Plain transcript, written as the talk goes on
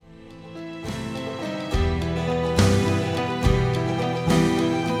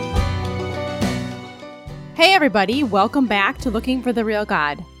Hey everybody, welcome back to Looking for the Real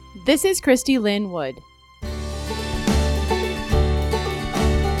God. This is Christy Lynn Wood.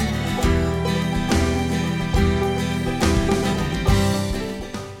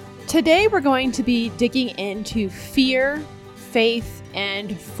 Today we're going to be digging into fear, faith,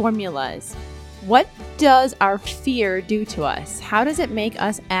 and formulas. What does our fear do to us? How does it make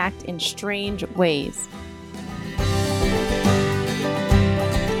us act in strange ways?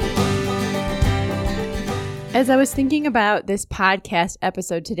 As I was thinking about this podcast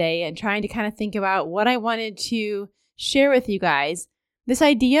episode today and trying to kind of think about what I wanted to share with you guys, this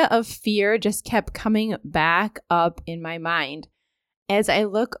idea of fear just kept coming back up in my mind. As I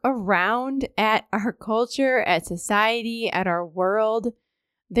look around at our culture, at society, at our world,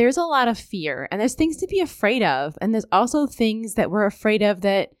 there's a lot of fear and there's things to be afraid of. And there's also things that we're afraid of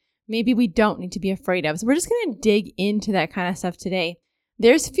that maybe we don't need to be afraid of. So we're just going to dig into that kind of stuff today.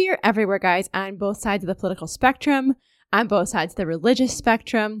 There's fear everywhere, guys, on both sides of the political spectrum, on both sides of the religious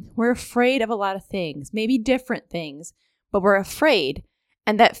spectrum. We're afraid of a lot of things, maybe different things, but we're afraid.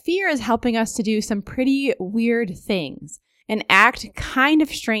 And that fear is helping us to do some pretty weird things and act kind of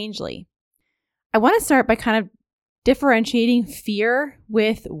strangely. I want to start by kind of differentiating fear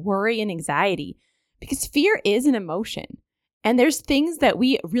with worry and anxiety, because fear is an emotion. And there's things that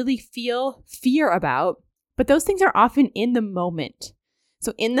we really feel fear about, but those things are often in the moment.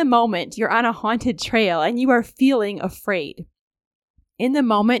 So in the moment, you're on a haunted trail and you are feeling afraid. In the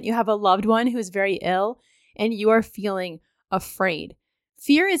moment, you have a loved one who is very ill and you are feeling afraid.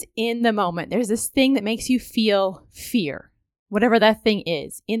 Fear is in the moment. There's this thing that makes you feel fear, whatever that thing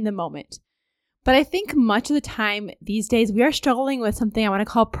is, in the moment. But I think much of the time these days, we are struggling with something I want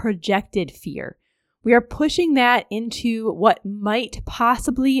to call projected fear. We are pushing that into what might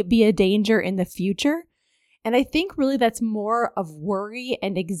possibly be a danger in the future. And I think really that's more of worry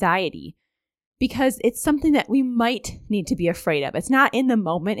and anxiety because it's something that we might need to be afraid of. It's not in the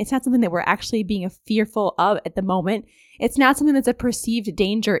moment. It's not something that we're actually being fearful of at the moment. It's not something that's a perceived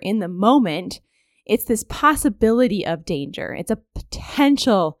danger in the moment. It's this possibility of danger. It's a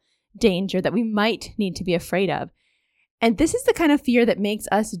potential danger that we might need to be afraid of. And this is the kind of fear that makes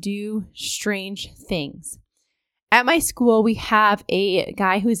us do strange things. At my school, we have a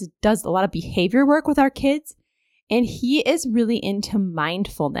guy who does a lot of behavior work with our kids, and he is really into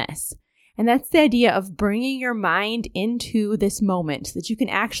mindfulness. And that's the idea of bringing your mind into this moment so that you can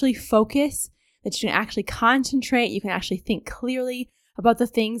actually focus, that you can actually concentrate, you can actually think clearly about the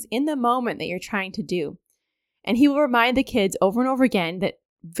things in the moment that you're trying to do. And he will remind the kids over and over again that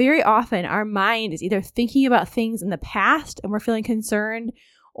very often our mind is either thinking about things in the past and we're feeling concerned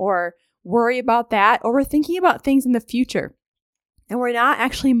or worry about that, or we're thinking about things in the future. And we're not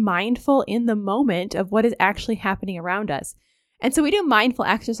actually mindful in the moment of what is actually happening around us. And so we do mindful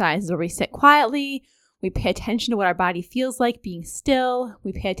exercises where we sit quietly, we pay attention to what our body feels like being still,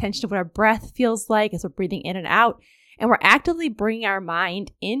 we pay attention to what our breath feels like as we're breathing in and out, and we're actively bringing our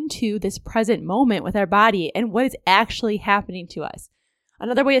mind into this present moment with our body and what is actually happening to us.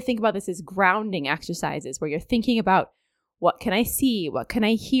 Another way to think about this is grounding exercises where you're thinking about what can I see? What can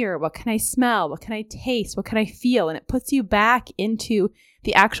I hear? What can I smell? What can I taste? What can I feel? And it puts you back into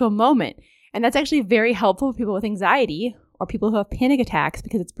the actual moment. And that's actually very helpful for people with anxiety or people who have panic attacks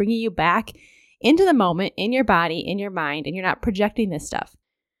because it's bringing you back into the moment, in your body, in your mind, and you're not projecting this stuff.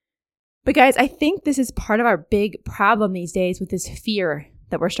 But guys, I think this is part of our big problem these days with this fear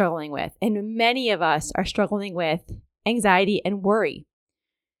that we're struggling with. And many of us are struggling with anxiety and worry.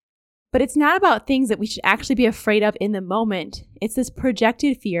 But it's not about things that we should actually be afraid of in the moment. It's this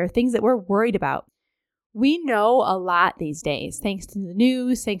projected fear, things that we're worried about. We know a lot these days, thanks to the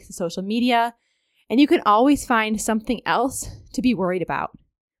news, thanks to social media, and you can always find something else to be worried about.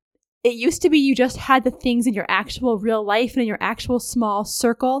 It used to be you just had the things in your actual real life and in your actual small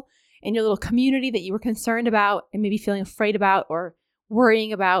circle, in your little community that you were concerned about and maybe feeling afraid about or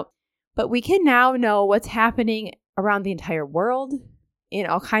worrying about. But we can now know what's happening around the entire world, in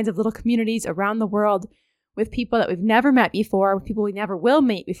all kinds of little communities around the world with people that we've never met before, with people we never will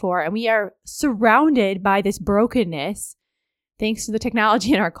meet before. And we are surrounded by this brokenness thanks to the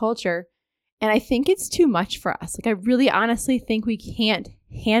technology in our culture. And I think it's too much for us. I really honestly think we can't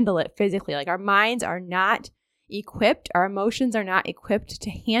handle it physically. Our minds are not equipped. Our emotions are not equipped to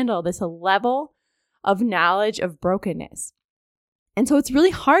handle this level of knowledge of brokenness. And so it's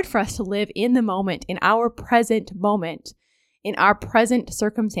really hard for us to live in the moment, in our present moment, in our present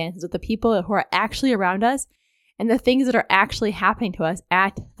circumstances with the people who are actually around us and the things that are actually happening to us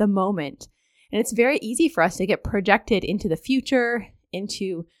at the moment. And it's very easy for us to get projected into the future,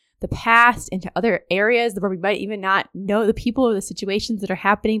 into the past, into other areas where we might even not know the people or the situations that are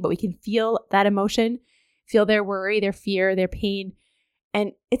happening, but we can feel that emotion, feel their worry, their fear, their pain.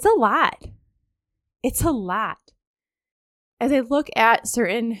 And it's a lot. It's a lot. As I look at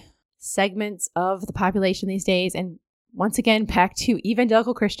certain segments of the population these days, and once again, back to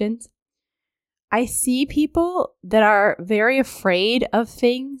evangelical Christians, I see people that are very afraid of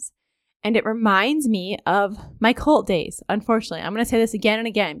things, and it reminds me of my cult days. Unfortunately, I'm going to say this again and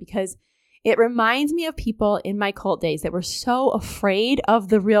again because it reminds me of people in my cult days that were so afraid of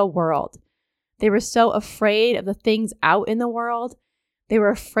the real world. They were so afraid of the things out in the world. They were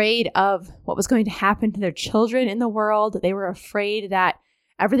afraid of what was going to happen to their children in the world. They were afraid that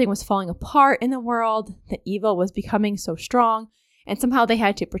everything was falling apart in the world, that evil was becoming so strong, and somehow they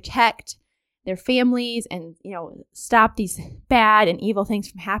had to protect their families and, stop these bad and evil things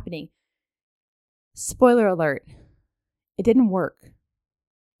from happening. Spoiler alert, it didn't work.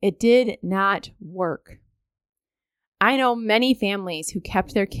 It did not work. I know many families who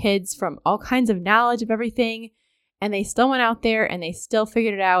kept their kids from all kinds of knowledge of everything, and they still went out there and they still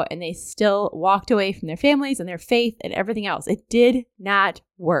figured it out and they still walked away from their families and their faith and everything else. It did not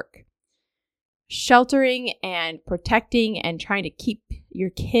work. Sheltering and protecting and trying to keep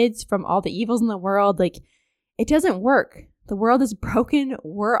your kids from all the evils in the world, it doesn't work. The world is broken.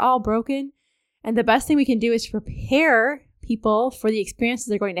 We're all broken. And the best thing we can do is prepare people for the experiences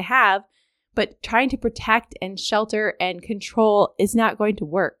they're going to have, but trying to protect and shelter and control is not going to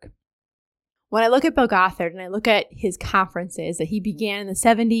work. When I look at Bill Gothard and I look at his conferences that he began in the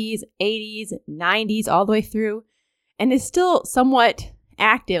 70s, 80s, 90s, all the way through, and is still somewhat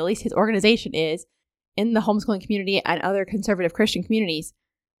active, at least his organization is, in the homeschooling community and other conservative Christian communities.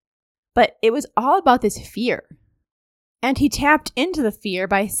 But it was all about this fear. And he tapped into the fear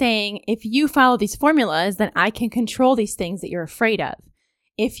by saying, if you follow these formulas, then I can control these things that you're afraid of.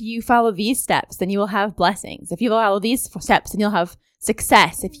 If you follow these steps, then you will have blessings. If you follow these steps, then you'll have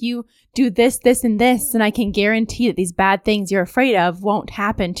success. If you do this, this, and this, then I can guarantee that these bad things you're afraid of won't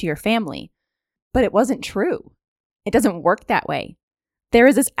happen to your family. But it wasn't true. It doesn't work that way. There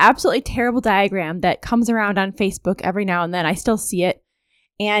is this absolutely terrible diagram that comes around on Facebook every now and then. I still see it.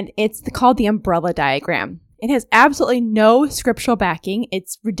 And it's called the umbrella diagram. It has absolutely no scriptural backing.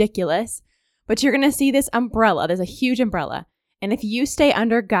 It's ridiculous. But you're going to see this umbrella. There's a huge umbrella. And if you stay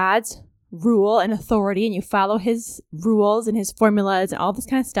under God's rule and authority and you follow his rules and his formulas and all this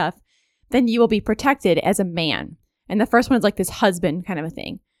kind of stuff, then you will be protected as a man. And the first one is like this husband kind of a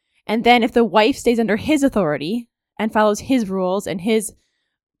thing. And then if the wife stays under his authority and follows his rules and his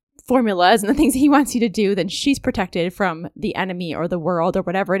formulas and the things he wants you to do, then she's protected from the enemy or the world or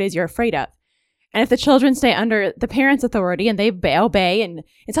whatever it is you're afraid of. And if the children stay under the parents' authority and they obey, and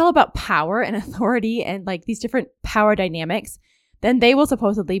it's all about power and authority and these different power dynamics, then they will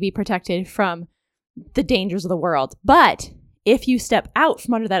supposedly be protected from the dangers of the world. But if you step out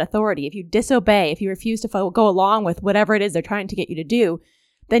from under that authority, if you disobey, if you refuse to go along with whatever it is they're trying to get you to do,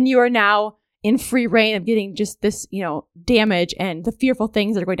 then you are now in free reign of getting just this, damage and the fearful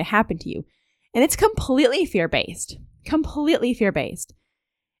things that are going to happen to you. And it's completely fear-based. Completely fear-based.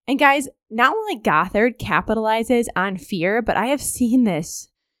 And guys, not only Gothard capitalizes on fear, but I have seen this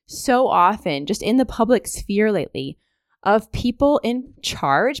so often just in the public sphere lately of people in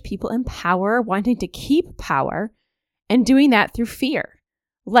charge, people in power wanting to keep power and doing that through fear.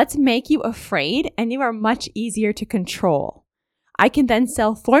 Let's make you afraid and you are much easier to control. I can then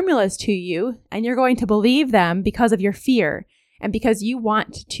sell formulas to you and you're going to believe them because of your fear and because you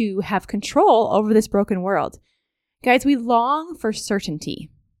want to have control over this broken world. Guys, we long for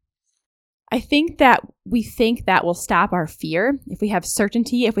certainty. I think that we think that will stop our fear if we have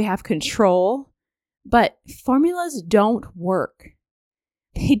certainty, if we have control, but formulas don't work.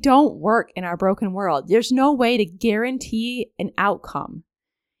 They don't work in our broken world. There's no way to guarantee an outcome.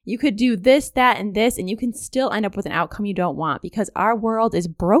 You could do this, that, and this, and you can still end up with an outcome you don't want because our world is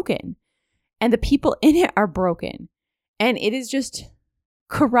broken and the people in it are broken. And it is just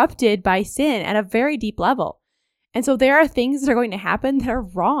corrupted by sin at a very deep level. And so there are things that are going to happen that are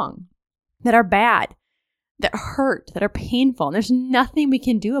wrong, that are bad, that hurt, that are painful. And there's nothing we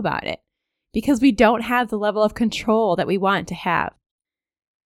can do about it because we don't have the level of control that we want to have.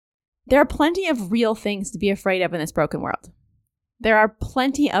 There are plenty of real things to be afraid of in this broken world. There are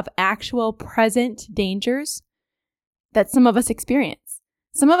plenty of actual present dangers that some of us experience.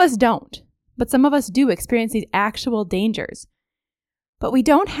 Some of us don't, but some of us do experience these actual dangers. But we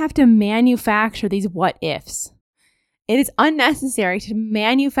don't have to manufacture these what ifs. It is unnecessary to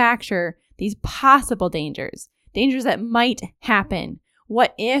manufacture these possible dangers that might happen.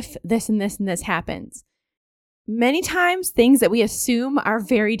 What if this and this and this happens? Many times things that we assume are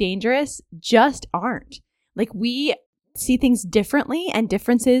very dangerous just aren't. We see things differently and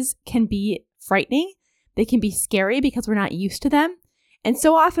differences can be frightening They can be scary because we're not used to them. And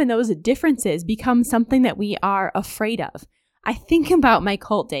so often those differences become something that we are afraid of. I think about my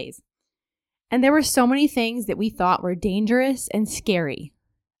cult days. And there were so many things that we thought were dangerous and scary.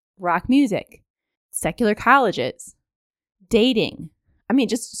 Rock music, secular colleges, dating. I mean,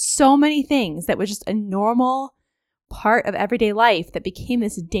 just so many things that was just a normal part of everyday life that became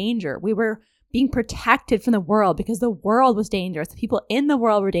this danger. We were being protected from the world because the world was dangerous. The people in the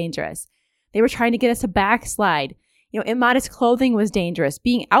world were dangerous. They were trying to get us to backslide. Immodest clothing was dangerous.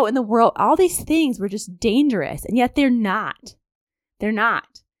 Being out in the world, all these things were just dangerous. And yet they're not. They're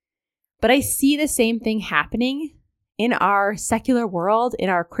not. But I see the same thing happening in our secular world, in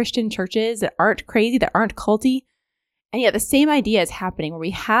our Christian churches that aren't crazy, that aren't culty. And yet the same idea is happening where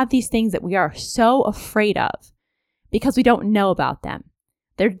we have these things that we are so afraid of because we don't know about them.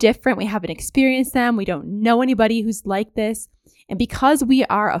 They're different. We haven't experienced them. We don't know anybody who's like this. And because we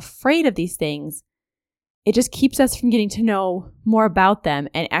are afraid of these things, it just keeps us from getting to know more about them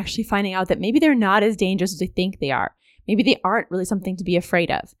and actually finding out that maybe they're not as dangerous as we think they are. Maybe they aren't really something to be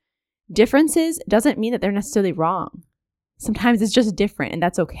afraid of. Differences doesn't mean that they're necessarily wrong. Sometimes it's just different, and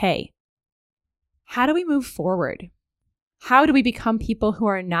that's okay. How do we move forward? How do we become people who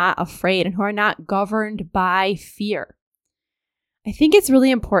are not afraid and who are not governed by fear? I think it's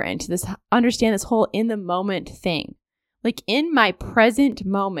really important to understand this whole in the moment thing. Like in my present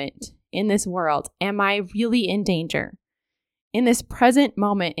moment in this world, am I really in danger? In this present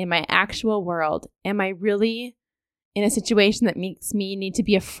moment in my actual world, am I really in a situation that makes me need to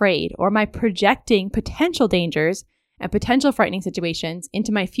be afraid? Or am I projecting potential dangers and potential frightening situations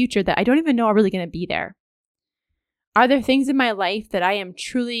into my future that I don't even know are really going to be there? Are there things in my life that I am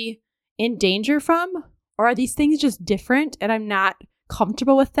truly in danger from? Or are these things just different and I'm not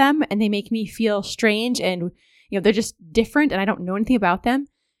comfortable with them and they make me feel strange and they're just different and I don't know anything about them?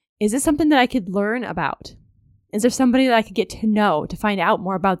 Is this something that I could learn about? Is there somebody that I could get to know to find out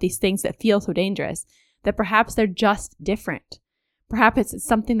more about these things that feel so dangerous? That perhaps they're just different. Perhaps it's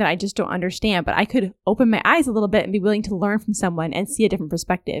something that I just don't understand, but I could open my eyes a little bit and be willing to learn from someone and see a different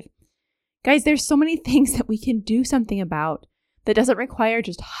perspective. Guys, there's so many things that we can do something about that doesn't require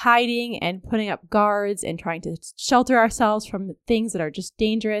just hiding and putting up guards and trying to shelter ourselves from things that are just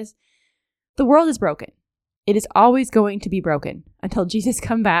dangerous. The world is broken. It is always going to be broken until Jesus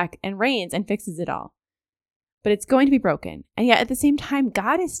comes back and reigns and fixes it all. But it's going to be broken. And yet at the same time,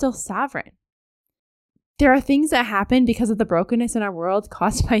 God is still sovereign. There are things that happen because of the brokenness in our world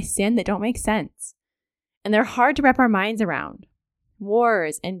caused by sin that don't make sense. And they're hard to wrap our minds around.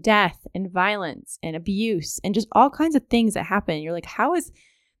 Wars and death and violence and abuse and just all kinds of things that happen. You're like, how is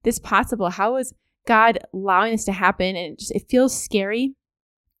this possible? How is God allowing this to happen? And it feels scary.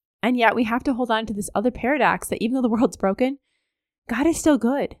 And yet we have to hold on to this other paradox that even though the world's broken, God is still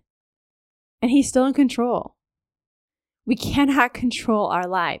good. And he's still in control. We cannot control our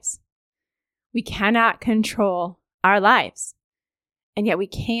lives. We cannot control our lives. And yet we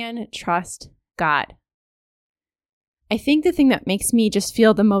can trust God. I think the thing that makes me just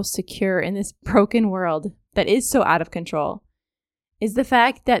feel the most secure in this broken world that is so out of control is the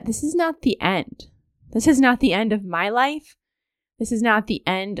fact that this is not the end. This is not the end of my life. This is not the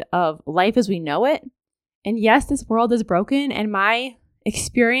end of life as we know it. And yes, this world is broken and my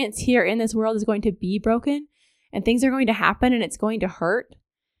experience here in this world is going to be broken and things are going to happen and it's going to hurt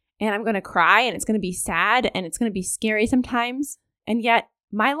and I'm going to cry and it's going to be sad and it's going to be scary sometimes. And yet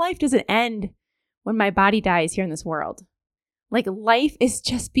my life doesn't end when my body dies here in this world. Like life is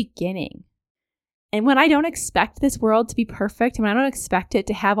just beginning. And when I don't expect this world to be perfect, and when I don't expect it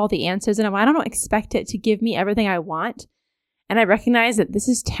to have all the answers, and when I don't expect it to give me everything I want, and I recognize that this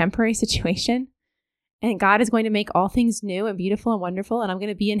is a temporary situation, and God is going to make all things new and beautiful and wonderful, and I'm going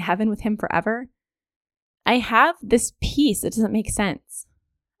to be in heaven with him forever, I have this peace that doesn't make sense.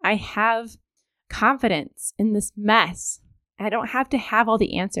 I have confidence in this mess. I don't have to have all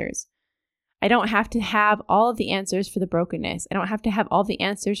the answers. I don't have to have all of the answers for the brokenness. I don't have to have all the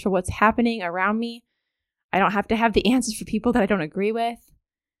answers for what's happening around me. I don't have to have the answers for people that I don't agree with.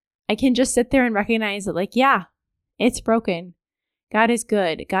 I can just sit there and recognize that, like, yeah, it's broken. God is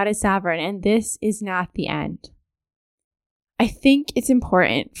good. God is sovereign. And this is not the end. I think it's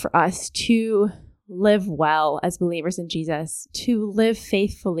important for us to live well as believers in Jesus, to live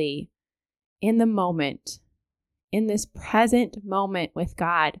faithfully in the moment, in this present moment with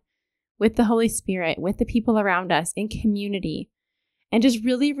God, with the Holy Spirit, with the people around us, in community, and just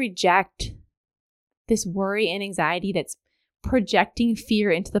really reject this worry and anxiety that's projecting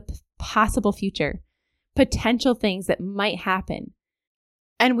fear into the possible future, potential things that might happen.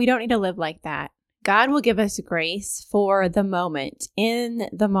 And we don't need to live like that. God will give us grace for the moment, in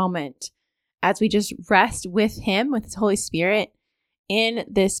the moment, as we just rest with Him, with His Holy Spirit in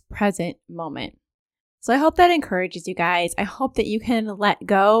this present moment. So I hope that encourages you guys. I hope that you can let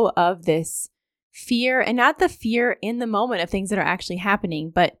go of this fear, and not the fear in the moment of things that are actually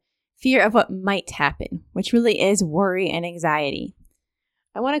happening, but fear of what might happen, which really is worry and anxiety.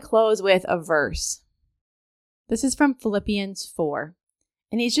 I want to close with a verse. This is from Philippians 4,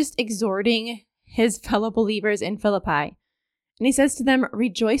 and he's just exhorting his fellow believers in Philippi. And he says to them,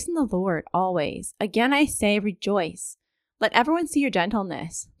 "Rejoice in the Lord always. Again I say, rejoice. Let everyone see your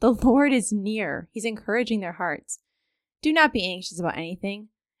gentleness. The Lord is near." He's encouraging their hearts. "Do not be anxious about anything.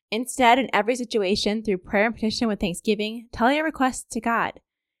 Instead, in every situation, through prayer and petition with thanksgiving, tell your requests to God.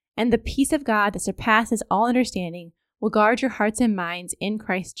 And the peace of God that surpasses all understanding will guard your hearts and minds in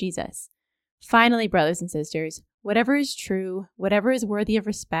Christ Jesus. Finally, brothers and sisters, whatever is true, whatever is worthy of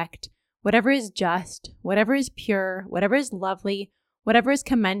respect, whatever is just, whatever is pure, whatever is lovely, whatever is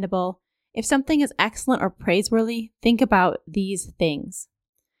commendable, if something is excellent or praiseworthy, think about these things."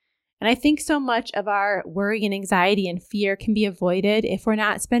 And I think so much of our worry and anxiety and fear can be avoided if we're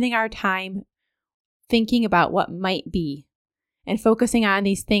not spending our time thinking about what might be and focusing on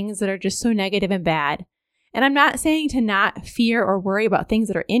these things that are just so negative and bad. And I'm not saying to not fear or worry about things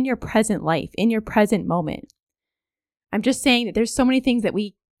that are in your present life, in your present moment. I'm just saying that there's so many things that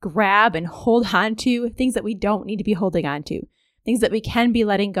we grab and hold on to, things that we don't need to be holding on to, things that we can be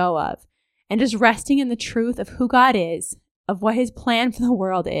letting go of, and just resting in the truth of who God is, of what His plan for the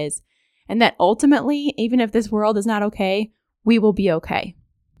world is, and that ultimately, even if this world is not okay, we will be okay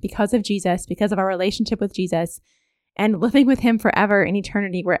because of Jesus, because of our relationship with Jesus, and living with Him forever in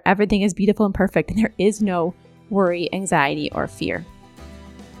eternity where everything is beautiful and perfect and there is no worry, anxiety, or fear.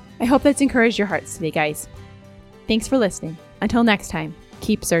 I hope that's encouraged your hearts today, guys. Thanks for listening. Until next time,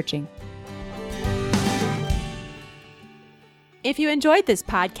 keep searching. If you enjoyed this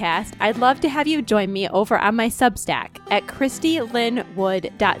podcast, I'd love to have you join me over on my Substack at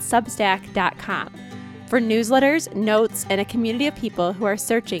christylinwood.substack.com for newsletters, notes, and a community of people who are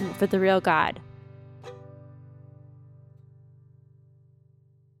searching for the real God.